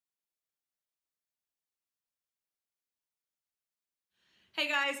Hey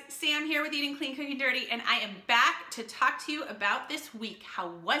guys, Sam here with Eating Clean, Cooking Dirty, and I am back to talk to you about this week. How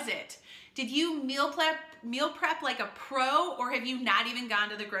was it? Did you meal prep like a pro, or have you not even gone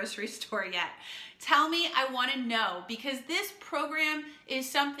to the grocery store yet? Tell me, I want to know, because this program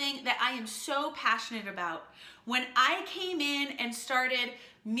is something that I am so passionate about. When I came in and started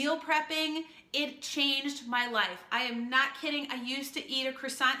meal prepping, it changed my life. I am not kidding. I used to eat a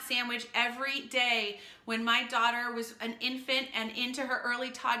croissant sandwich every day when my daughter was an infant and into her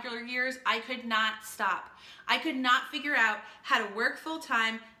early toddler years. I could not stop. I could not figure out how to work full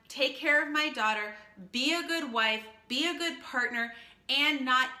time, take care of my daughter, be a good wife, be a good partner, and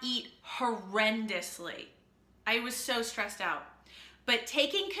not eat horrendously. I was so stressed out. But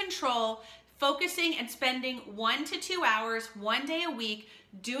taking control, focusing and spending 1 to 2 hours, one day a week,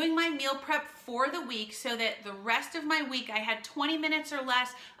 doing my meal prep for the week so that the rest of my week I had 20 minutes or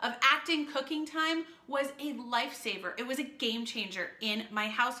less of acting cooking time was a lifesaver. It was a game changer in my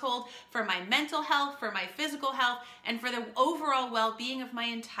household, for my mental health, for my physical health, and for the overall well-being of my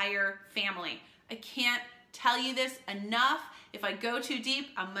entire family. I can't tell you this enough. If I go too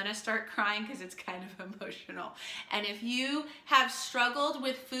deep, I'm gonna start crying because it's kind of emotional. And if you have struggled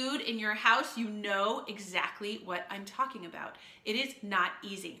with food in your house, you know exactly what I'm talking about. It is not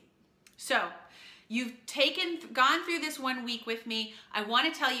easy. So you've gone through this 1 week with me. I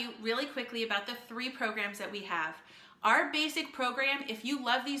want to tell you really quickly about the 3 programs that we have. Our basic program, if you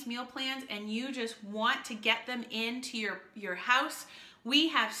love these meal plans and you just want to get them into your house, we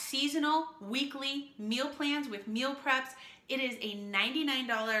have seasonal weekly meal plans with meal preps. It is a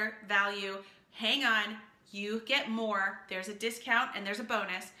 $99 value. Hang on, you get more. There's a discount and there's a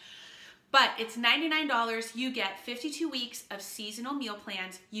bonus. But it's $99. You get 52 weeks of seasonal meal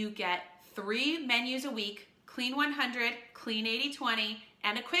plans. You get 3 menus a week, Clean 100, Clean 80/20,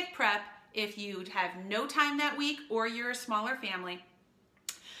 and a quick prep if you have no time that week or you're a smaller family.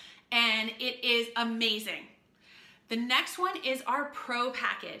 And it is amazing. The next one is our Pro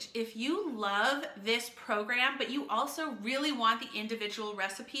package. If you love this program, but you also really want the individual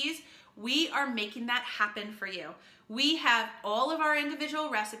recipes, we are making that happen for you. We have all of our individual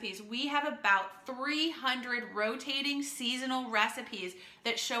recipes. We have about 300 rotating seasonal recipes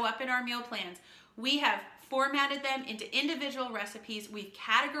that show up in our meal plans. We have formatted them into individual recipes. We've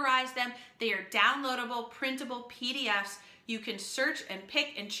categorized them. They are downloadable, printable PDFs. You can search and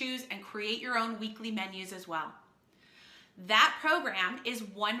pick and choose and create your own weekly menus as well. That program is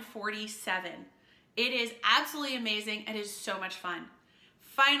 $147. It is absolutely amazing. It is so much fun.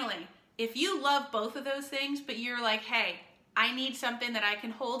 Finally, if you love both of those things, but you're like, hey, I need something that I can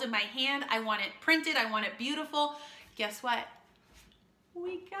hold in my hand. I want it printed. I want it beautiful. Guess what?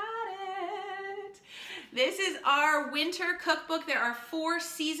 We got it. This is our winter cookbook. There are 4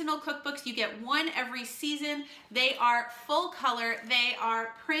 seasonal cookbooks. You get one every season. They are full color. They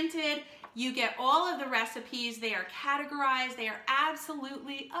are printed. You get all of the recipes. They are categorized. They are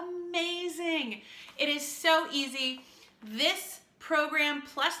absolutely amazing. It is so easy. This program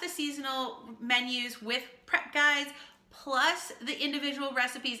plus the seasonal menus with prep guides plus the individual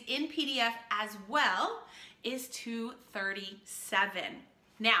recipes in PDF as well is $237.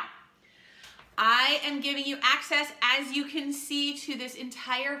 Now, I am giving you access, as you can see, to this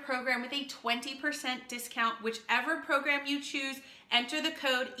entire program with a 20% discount. Whichever program you choose, enter the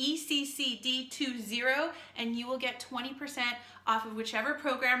code ECCD20 and you will get 20% off of whichever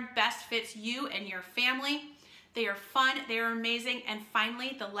program best fits you and your family. They are fun, they are amazing, and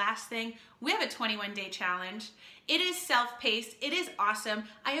finally, the last thing, we have a 21-day challenge. It is self-paced, it is awesome.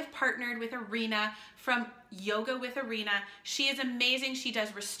 I have partnered with Arena from Yoga with Arena. She is amazing. She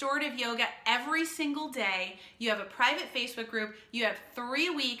does restorative yoga every single day. You have a private Facebook group. You have 3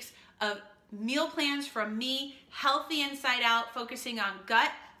 weeks of meal plans from me, healthy inside out, focusing on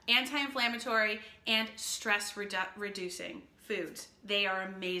gut, anti-inflammatory, and stress reducing foods. They are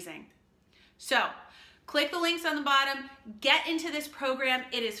amazing. So, click the links on the bottom, get into this program.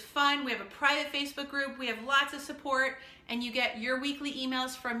 It is fun. We have a private Facebook group. We have lots of support, and you get your weekly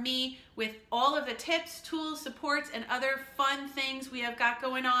emails from me with all of the tips, tools, supports, and other fun things we have got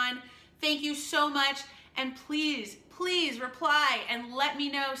going on. Thank you so much, and please reply and let me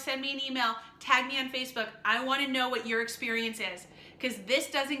know. Send me an email, tag me on Facebook. I want to know what your experience is, because this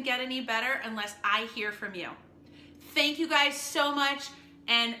doesn't get any better unless I hear from you. Thank you guys so much,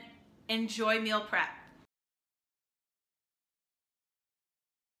 and enjoy meal prep.